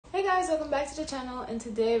guys, welcome back to the channel, and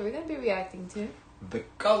today we're going to be reacting to The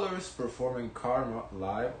Kolors performing Karma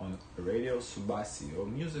live on Radio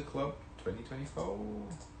Subasio Music Club 2024.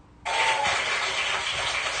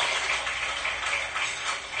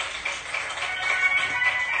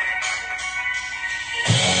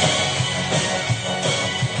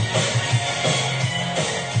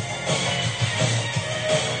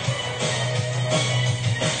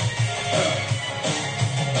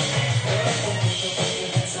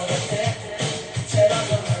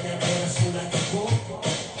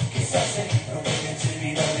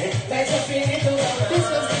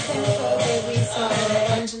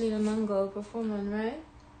 performing, right?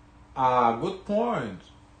 Good point.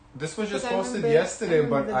 This was just posted I yesterday,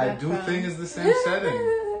 but I do background. think it's the same setting.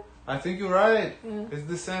 I think you're right. Yeah. It's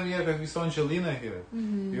the same, yeah, because we saw Angelina here.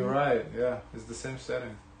 Mm-hmm. You're right, yeah, it's the same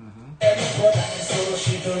setting.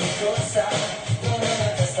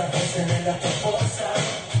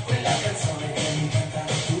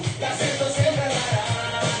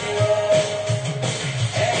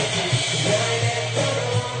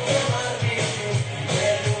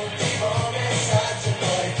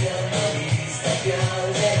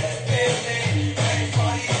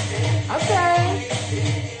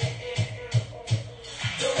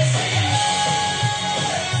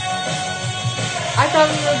 I thought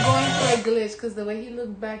we were going for a glitch because the way he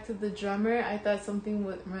looked back to the drummer, I thought something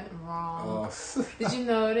went wrong. Did you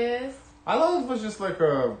notice? I thought it was just like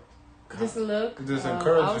a... Just a look? Just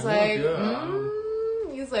encouraging I was like, look,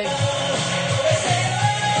 yeah. He was like...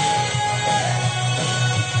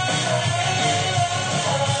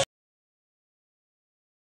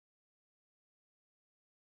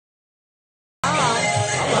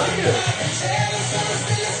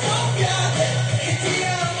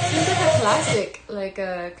 like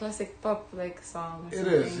a classic pop song. It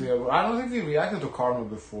is, yeah. But I don't think they reacted to Karma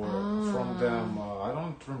before from them. I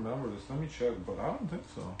don't remember this. Let me check, but I don't think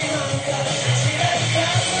so.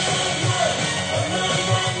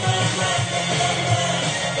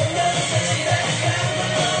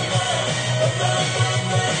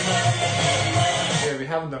 Yeah, we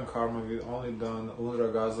haven't done Karma. We've only done Una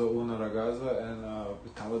Ragazza, and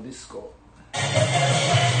Italo Disco.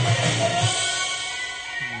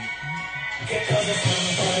 Che cosa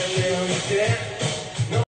stanno facendo di te?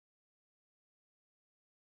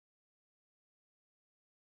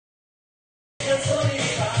 Canzoni di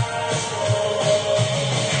passo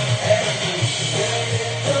e tu mi hai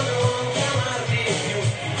detto non chiamarmi più.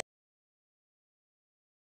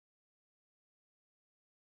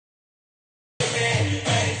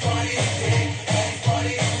 Eri fuori di te, eri fuori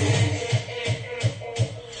di te.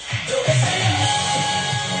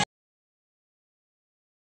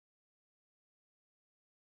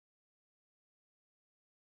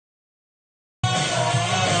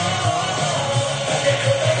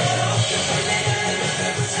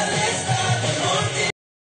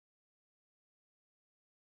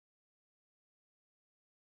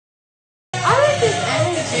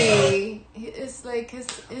 Dove sei? It's like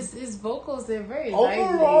his vocals, they're very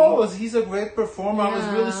overall lively. He's a great performer. Yeah. I was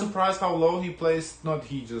really surprised how low he placed. Not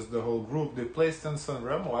he, just the whole group. They placed in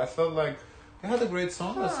Sanremo. I felt like they had a great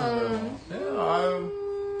song at Sanremo. Yeah,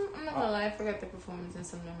 I'm not gonna lie, I forgot the performance in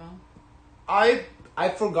Sanremo. I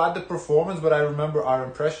forgot the performance, but I remember our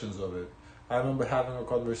impressions of it. I remember having a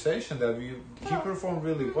conversation that he performed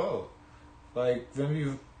really well. Like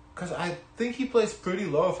because I think he placed pretty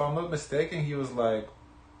low. If I'm not mistaken, he was like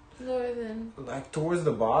lower than towards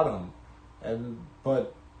the bottom,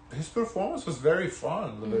 but his performance was very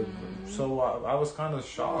fun. So I was kind of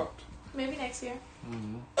shocked. Maybe next year.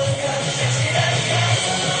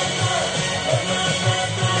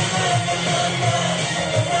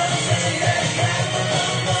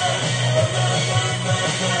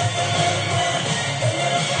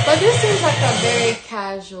 But this seems like a very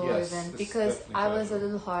casual event because I was a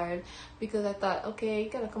little hard because I thought, okay, you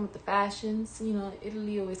gotta come with the fashions. You know,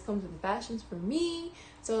 Italy always comes with the fashions for me.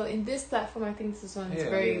 So in this platform, I think this one is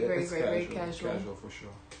very casual. It's casual for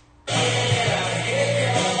sure.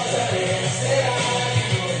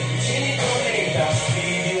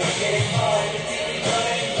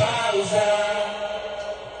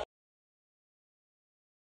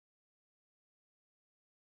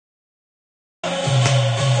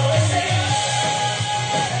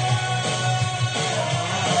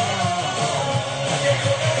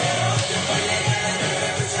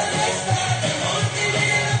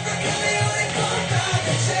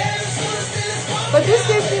 But this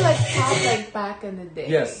gives me like pop like back in the day.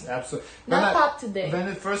 Yes, absolutely. Not pop today. When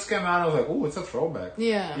it first came out, I was like, "Oh, it's a throwback."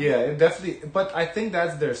 Yeah. Yeah, it definitely. But I think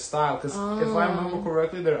that's their style. Because if I remember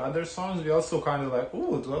correctly, their other songs we also kind of like,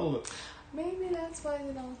 "Oh, well." Maybe that's why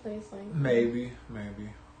they don't play like. Maybe.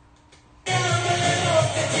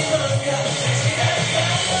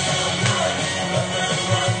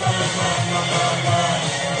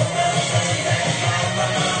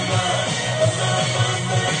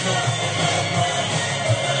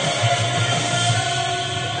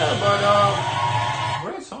 Yeah, but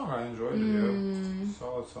great song. I enjoyed it. Yeah,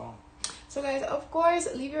 solid song. So guys, of course,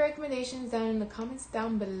 leave your recommendations down in the comments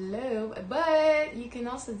down below. But you can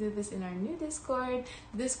also do this in our new Discord.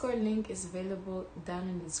 The Discord link is available down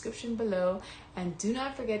in the description below. And do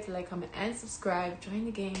not forget to like, comment, and subscribe. Join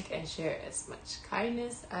the gang and share as much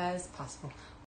kindness as possible.